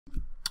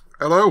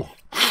Hello,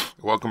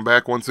 welcome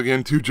back once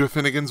again to Jeff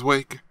Finnegan's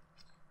Wake,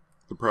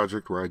 the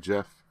project where I,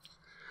 Jeff,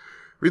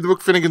 read the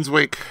book Finnegan's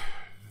Wake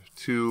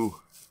to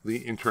the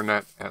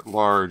internet at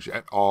large,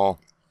 at all.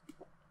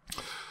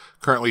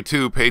 Currently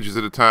 2 pages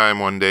at a time,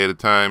 1 day at a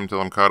time, till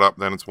I'm caught up,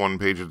 then it's 1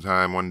 page at a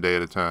time, 1 day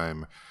at a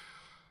time.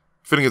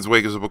 Finnegan's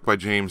Wake is a book by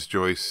James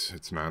Joyce.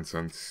 It's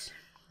nonsense.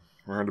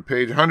 We're on to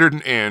page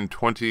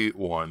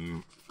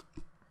 121.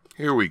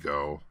 Here we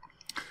go.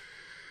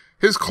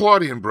 His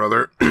Claudian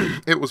brother,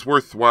 it was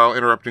worthwhile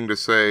interrupting to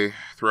say,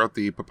 throughout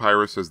the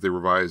papyrus as they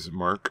revise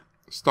mark,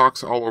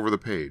 stalks all over the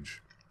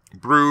page.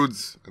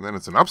 Broods, and then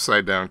it's an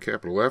upside-down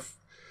capital F.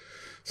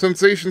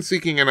 Sensation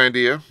seeking an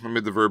idea,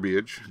 amid the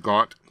verbiage.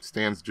 Gaunt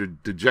stands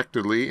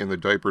dejectedly in the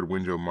diapered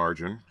window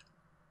margin,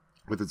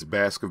 with its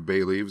basque of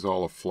bay leaves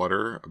all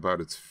aflutter about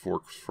its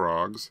forked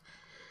frogs.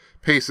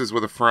 Paces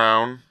with a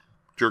frown,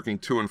 jerking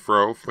to and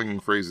fro,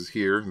 flinging phrases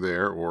here,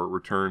 there, or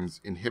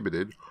returns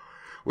inhibited,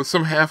 with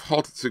some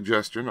half-halted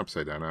suggestion,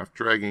 upside down F,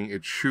 dragging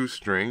its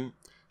shoestring,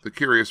 the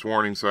curious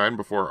warning sign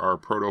before our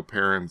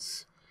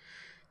proto-parents'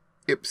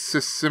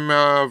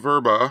 ipsissima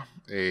verba,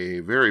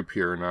 a very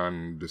pure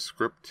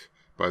nondescript,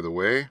 by the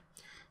way,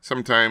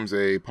 sometimes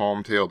a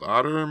palm-tailed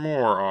otter,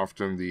 more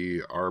often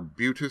the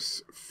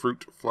arbutus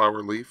fruit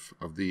flower leaf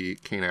of the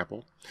cane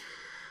apple,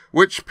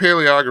 which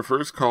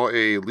paleographers call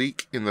a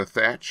leak in the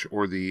thatch,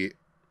 or the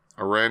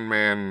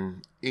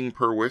Aranman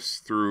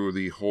impervis through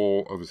the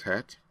hole of his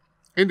hat,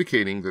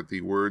 indicating that the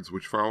words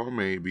which follow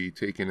may be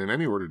taken in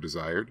any order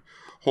desired.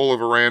 Hole of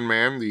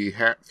Aranman, the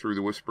hat through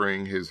the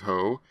whispering his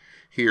hoe,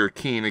 here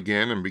keen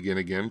again and begin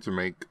again to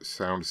make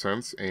sound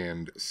sense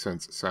and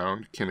sense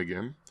sound kin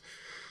again.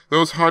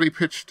 Those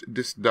haughty-pitched,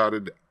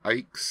 disdotted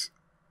ikes,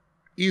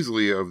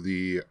 easily of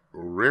the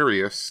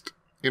rariest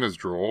in as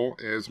droll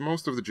as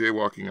most of the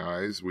jaywalking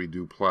eyes we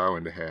do plow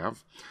into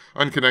have,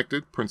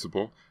 unconnected,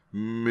 principal,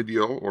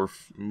 medial or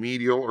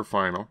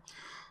final,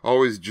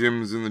 always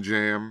Jims in the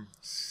jam,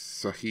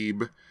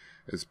 sahib,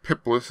 as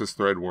pipless as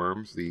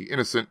threadworms, the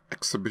innocent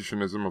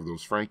exhibitionism of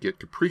those frank yet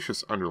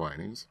capricious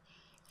underlinings,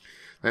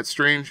 that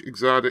strange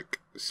exotic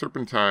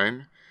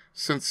serpentine,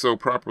 since so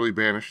properly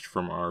banished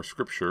from our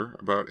scripture,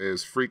 about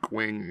as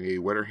freak-wing a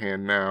wetter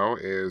hand now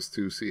as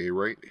to see a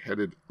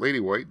right-headed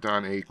lady-white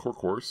don a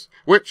cork-horse,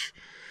 which,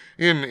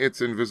 in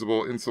its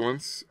invisible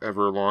insolence,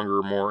 ever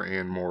longer more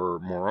and more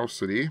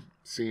morosity,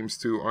 seems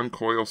to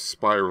uncoil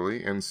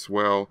spirally and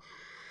swell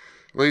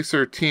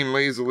lacertine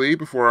lazily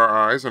before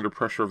our eyes under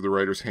pressure of the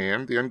writer's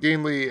hand, the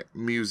ungainly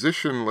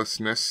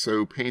musicianlessness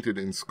so painted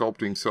in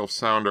sculpting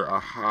self-sounder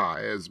aha,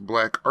 as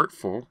black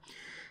artful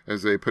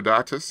as a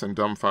pedatus and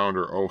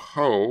dumbfounder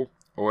oho,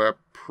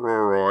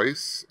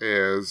 oeprorois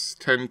as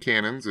 10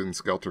 cannons in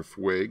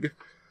skelterfwig.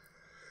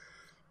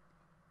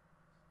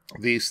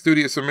 The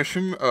studious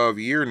omission of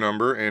year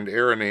number and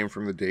era name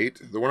from the date,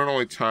 the one and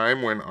only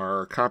time when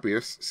our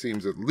copyist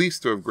seems at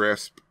least to have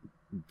grasped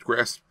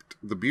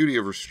the beauty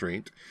of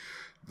restraint,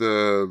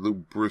 the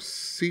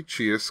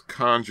lubricitious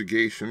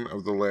conjugation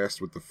of the last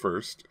with the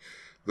first,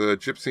 the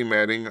gypsy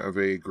matting of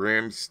a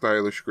grand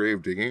stylish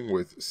grave digging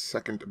with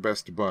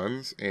second-best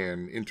buns,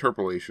 and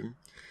interpolation.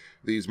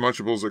 These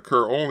munchables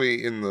occur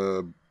only in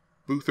the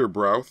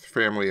Butherbrauth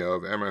family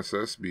of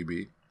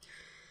MSSBB.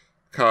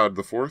 Cod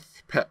the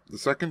 4th, Pep the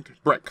 2nd,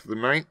 Breck the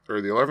 9th,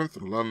 or the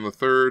 11th, Lun the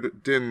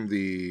 3rd, Din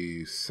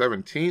the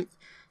 17th,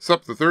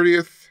 Sup the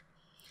 30th,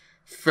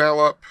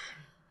 Fallup,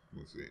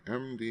 let's see,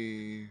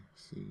 MD,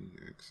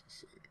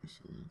 CXC,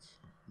 so that's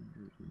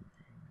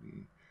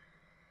 180.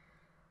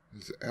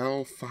 Is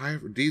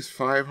L5, D's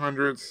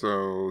 500,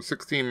 so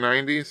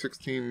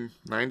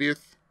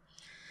 1690th.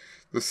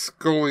 The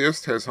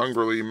scoliast has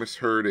hungrily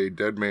misheard a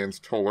dead man's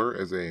toller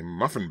as a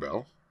muffin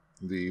bell.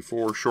 The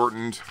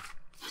foreshortened...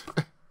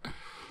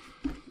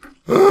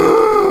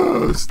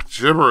 It's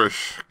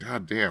gibberish.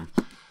 God damn.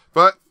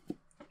 But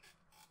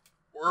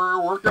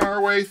we're working our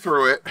way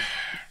through it.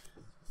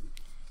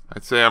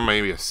 I'd say I'm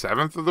maybe a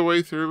 1/7 of the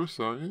way through,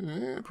 so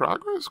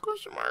progress,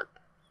 question mark.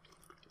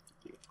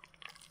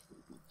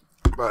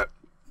 But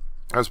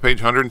that's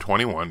page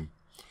 121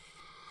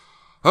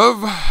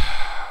 of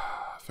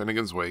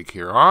Finnegan's Wake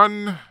here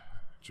on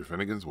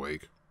Finnegan's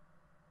Wake.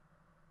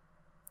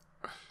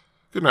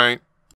 Good night.